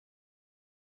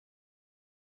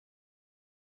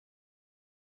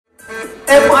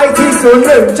MIT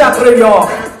 01จากระยอง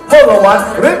พลวัฒน์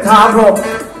ฤทธาพรหม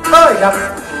เต้ยครับ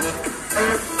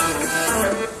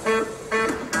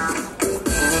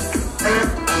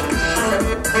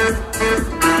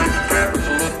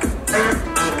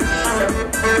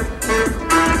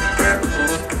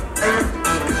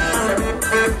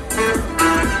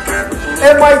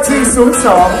MIT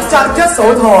 02จากยโส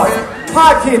ธรภา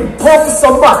คินพงษ์ส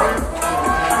มบัติ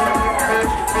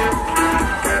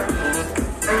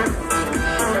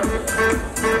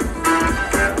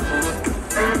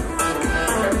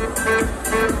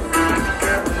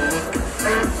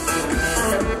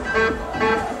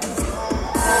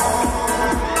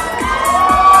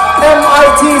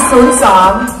MIT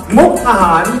 03มุกอาห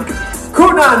ารคุ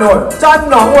ณานนท์จัน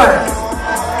หนองแหวน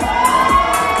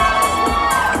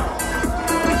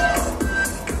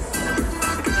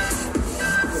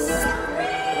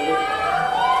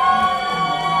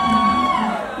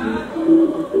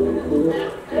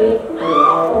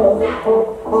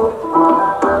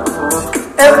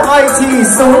MIT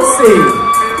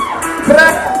 04พระ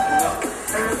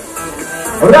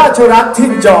ราชรัฐทิ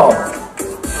นจอม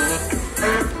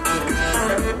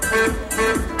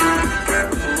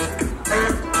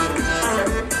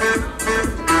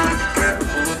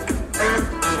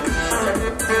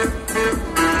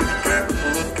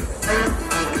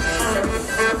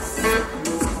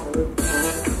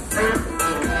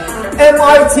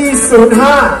MIT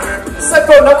 05ส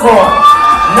กลนคร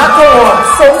นคร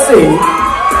สงศรี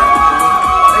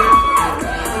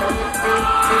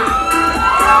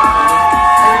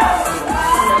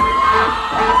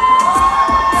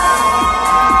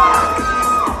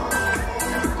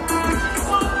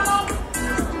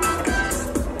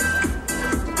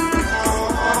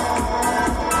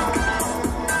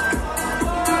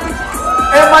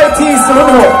MIT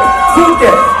 06ภูเ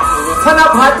ก็ตธน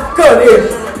พัฒน์เกิดอิน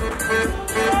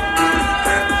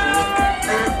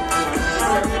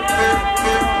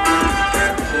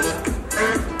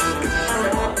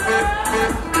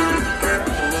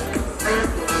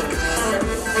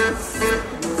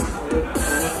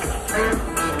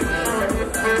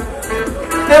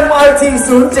MIT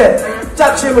 07จา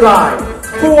กเชียงราย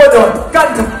ภูวดลกัน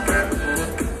ท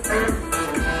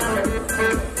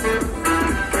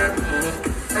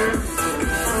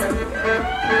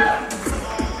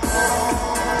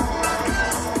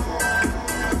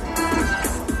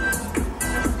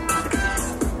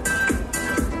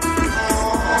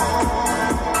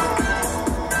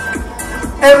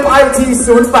MIT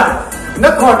 08น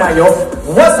ครนายก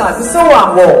วสันต์สว่าง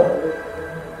วงศ์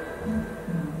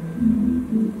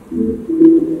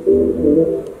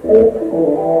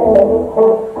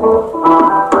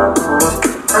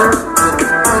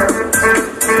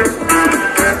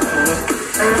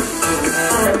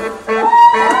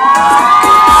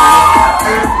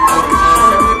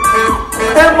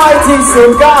MIT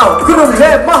 09กรุงเท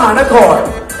พมหานคร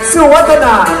สุวัฒน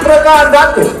าประการรัต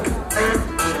น์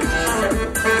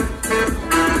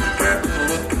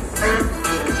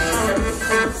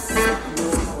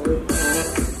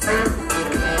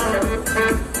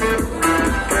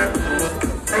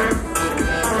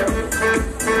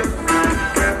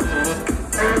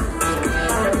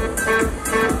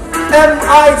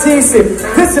MIT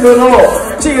 10พิษณุโลก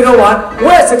จิรวัฒน์เว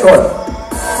ชกล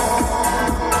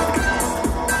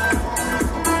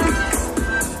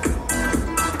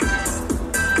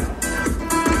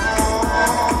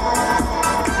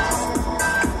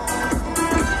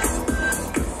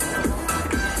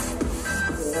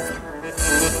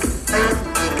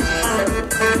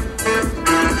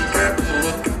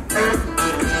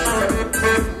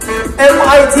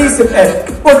MIT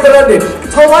 11อุตรดิตถ์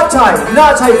ทวัชชัยนา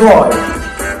ชัยพลอย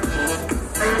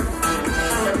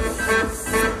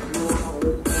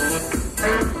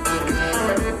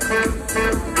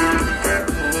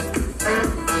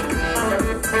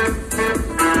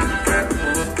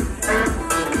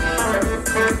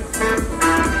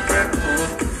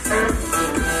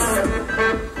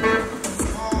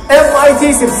MIT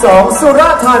 12สุรา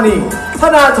ษฎร์ธานีธ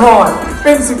นาธร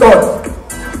ปินสุกล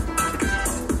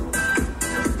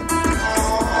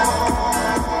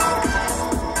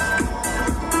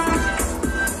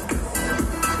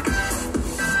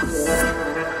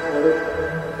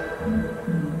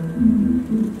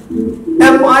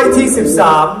MIT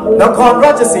 13นครร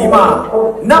าชสีมา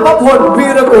นภพลวี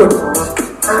รกุล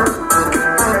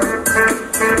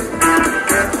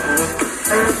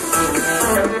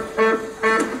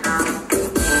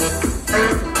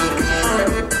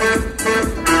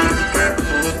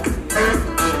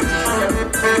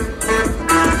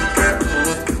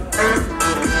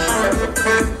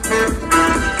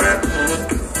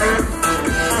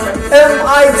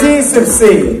MIT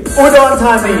 14อุดรธ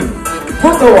านีพุ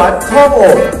ทธวัฒน์ทองโอ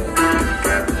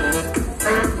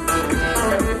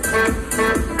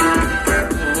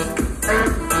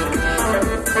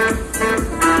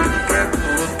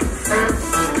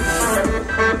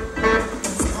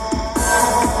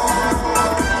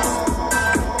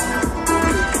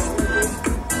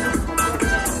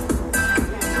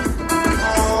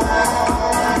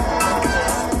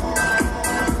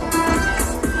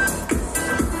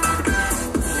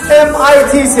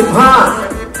MIT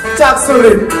 15จากสุ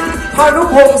รินทร์พานุ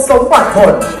พงศ์สมบัติผ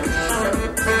ล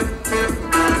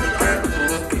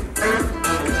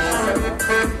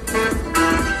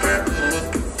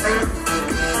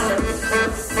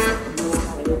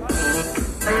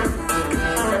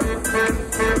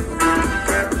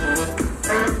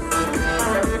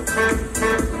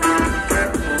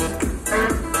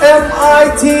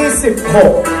MIT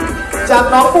 16จาก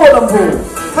น้องบัวลำพู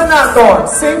ธนากร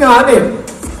สิงหานิน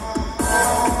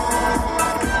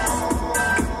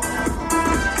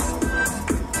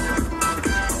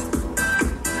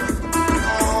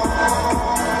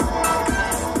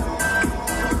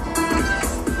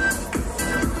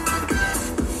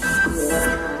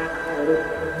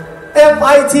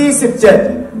MIT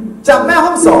 17จากแม่ห้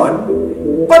องสอน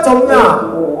ปฐมงาม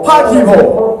ภาคีโพ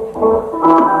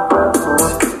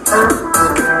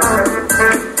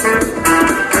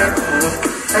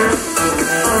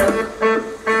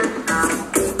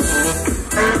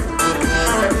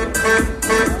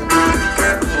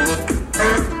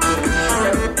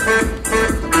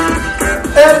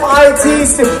MIT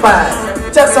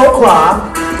 18จากสงขลา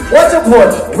วัชพล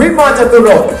วิมานจตุร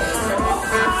งค์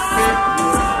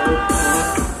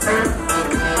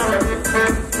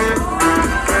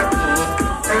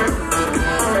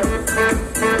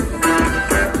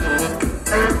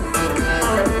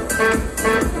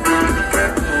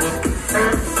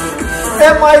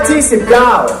MIT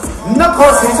 19นค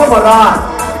รศรีธรรมราช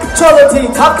ชลที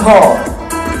ทับทอง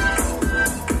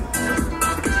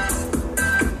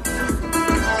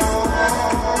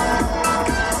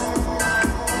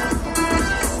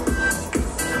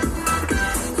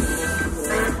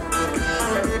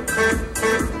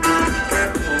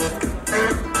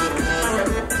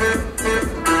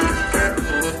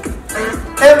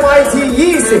MIT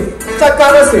 20จากกา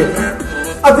ฬสินธุ์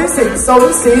อภิสิทธิ์สม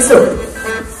ศรีสุข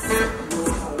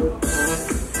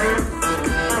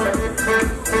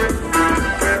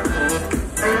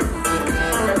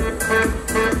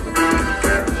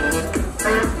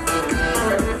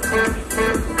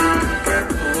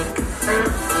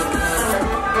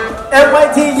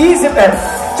MIT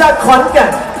 21จากขอนแก่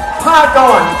นภาค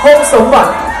รคงสมบั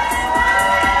ติ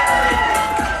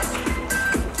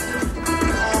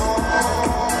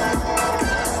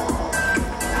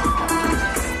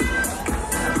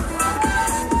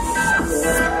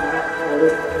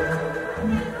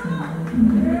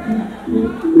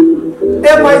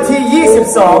MIT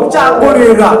 22จากบุรี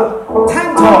รัมย์แท่ง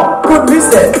ทองกุลวิ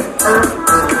เศษ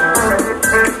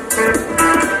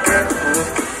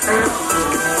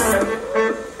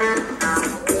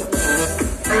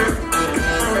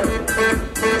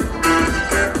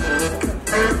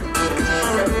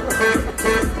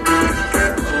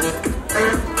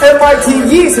MIT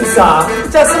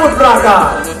 23จากสมุทรปรากา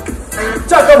ร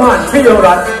จักรพันธ์พิโย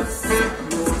รัตน์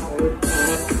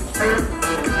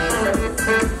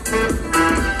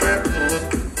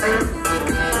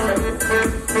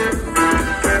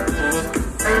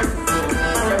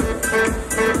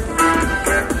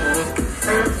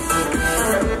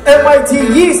MIT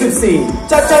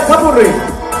 24จากจันทบุรี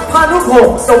พานุพง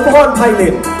ศ์สมพรไพลิ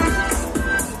น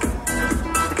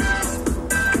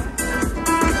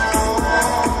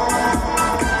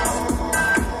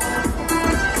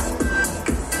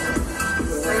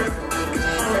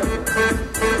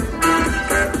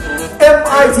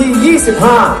MIT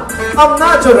 25อำน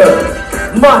าจเจริญ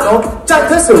มานพจัน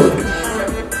ทสูร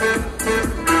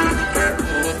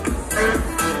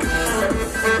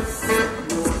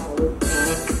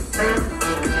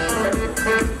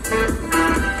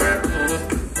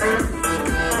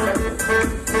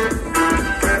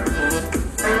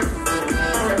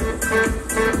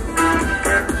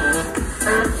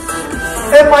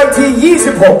MIT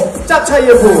 26จากชัย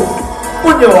ภูมิ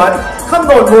ปุญญวัฒน์คำ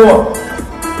นวณม่วง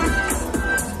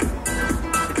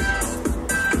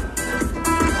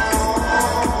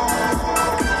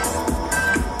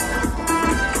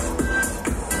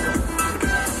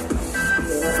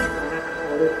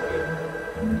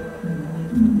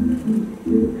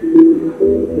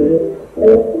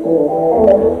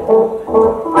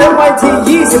MIT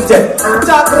 27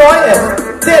จาก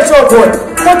101เดโชพล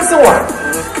พลสวัสดิ์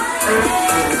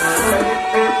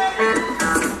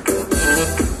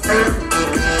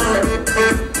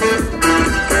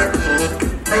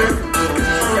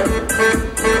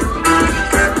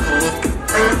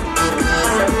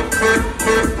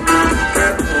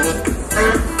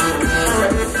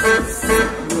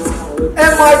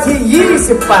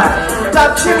 28จาก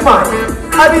เชียงใหม่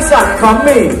อดิศักดิ์คำ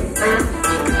มี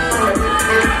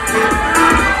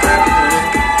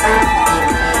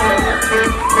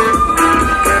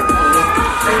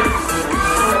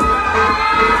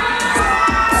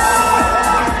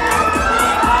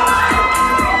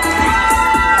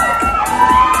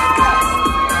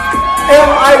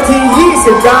MIT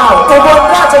 29อุบล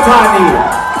ราชธานี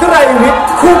ไกรวิทย์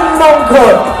คุ้มมงค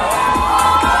ล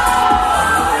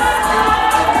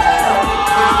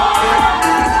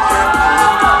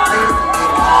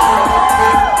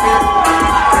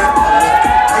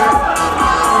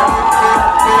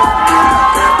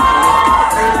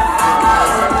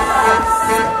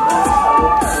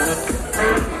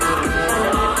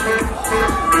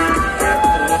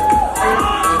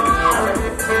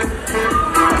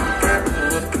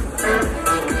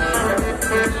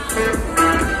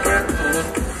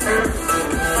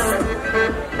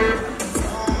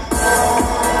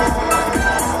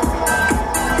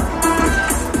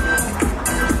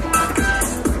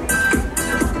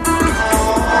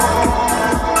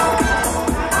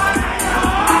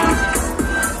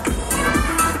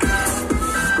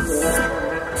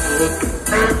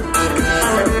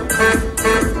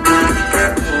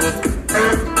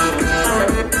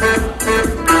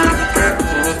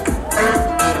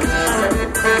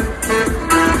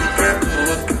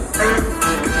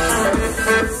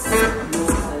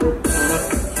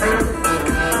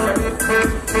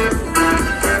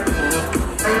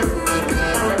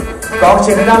กองเ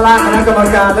ชียร์ในด้านล่างคณะกรรม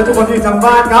การและทุกคนที่ทาง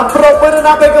บ้านครับปรบมือ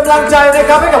ดังๆเป็นกำลังใจนะ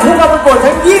ครับให้กับผู้เข้าประกวด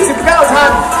ทั้ง 29 ท่า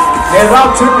นในรอบ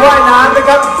ชุดว่ายน้ำนะค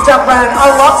รับจากแบรนด์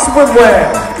Unlock Swimwear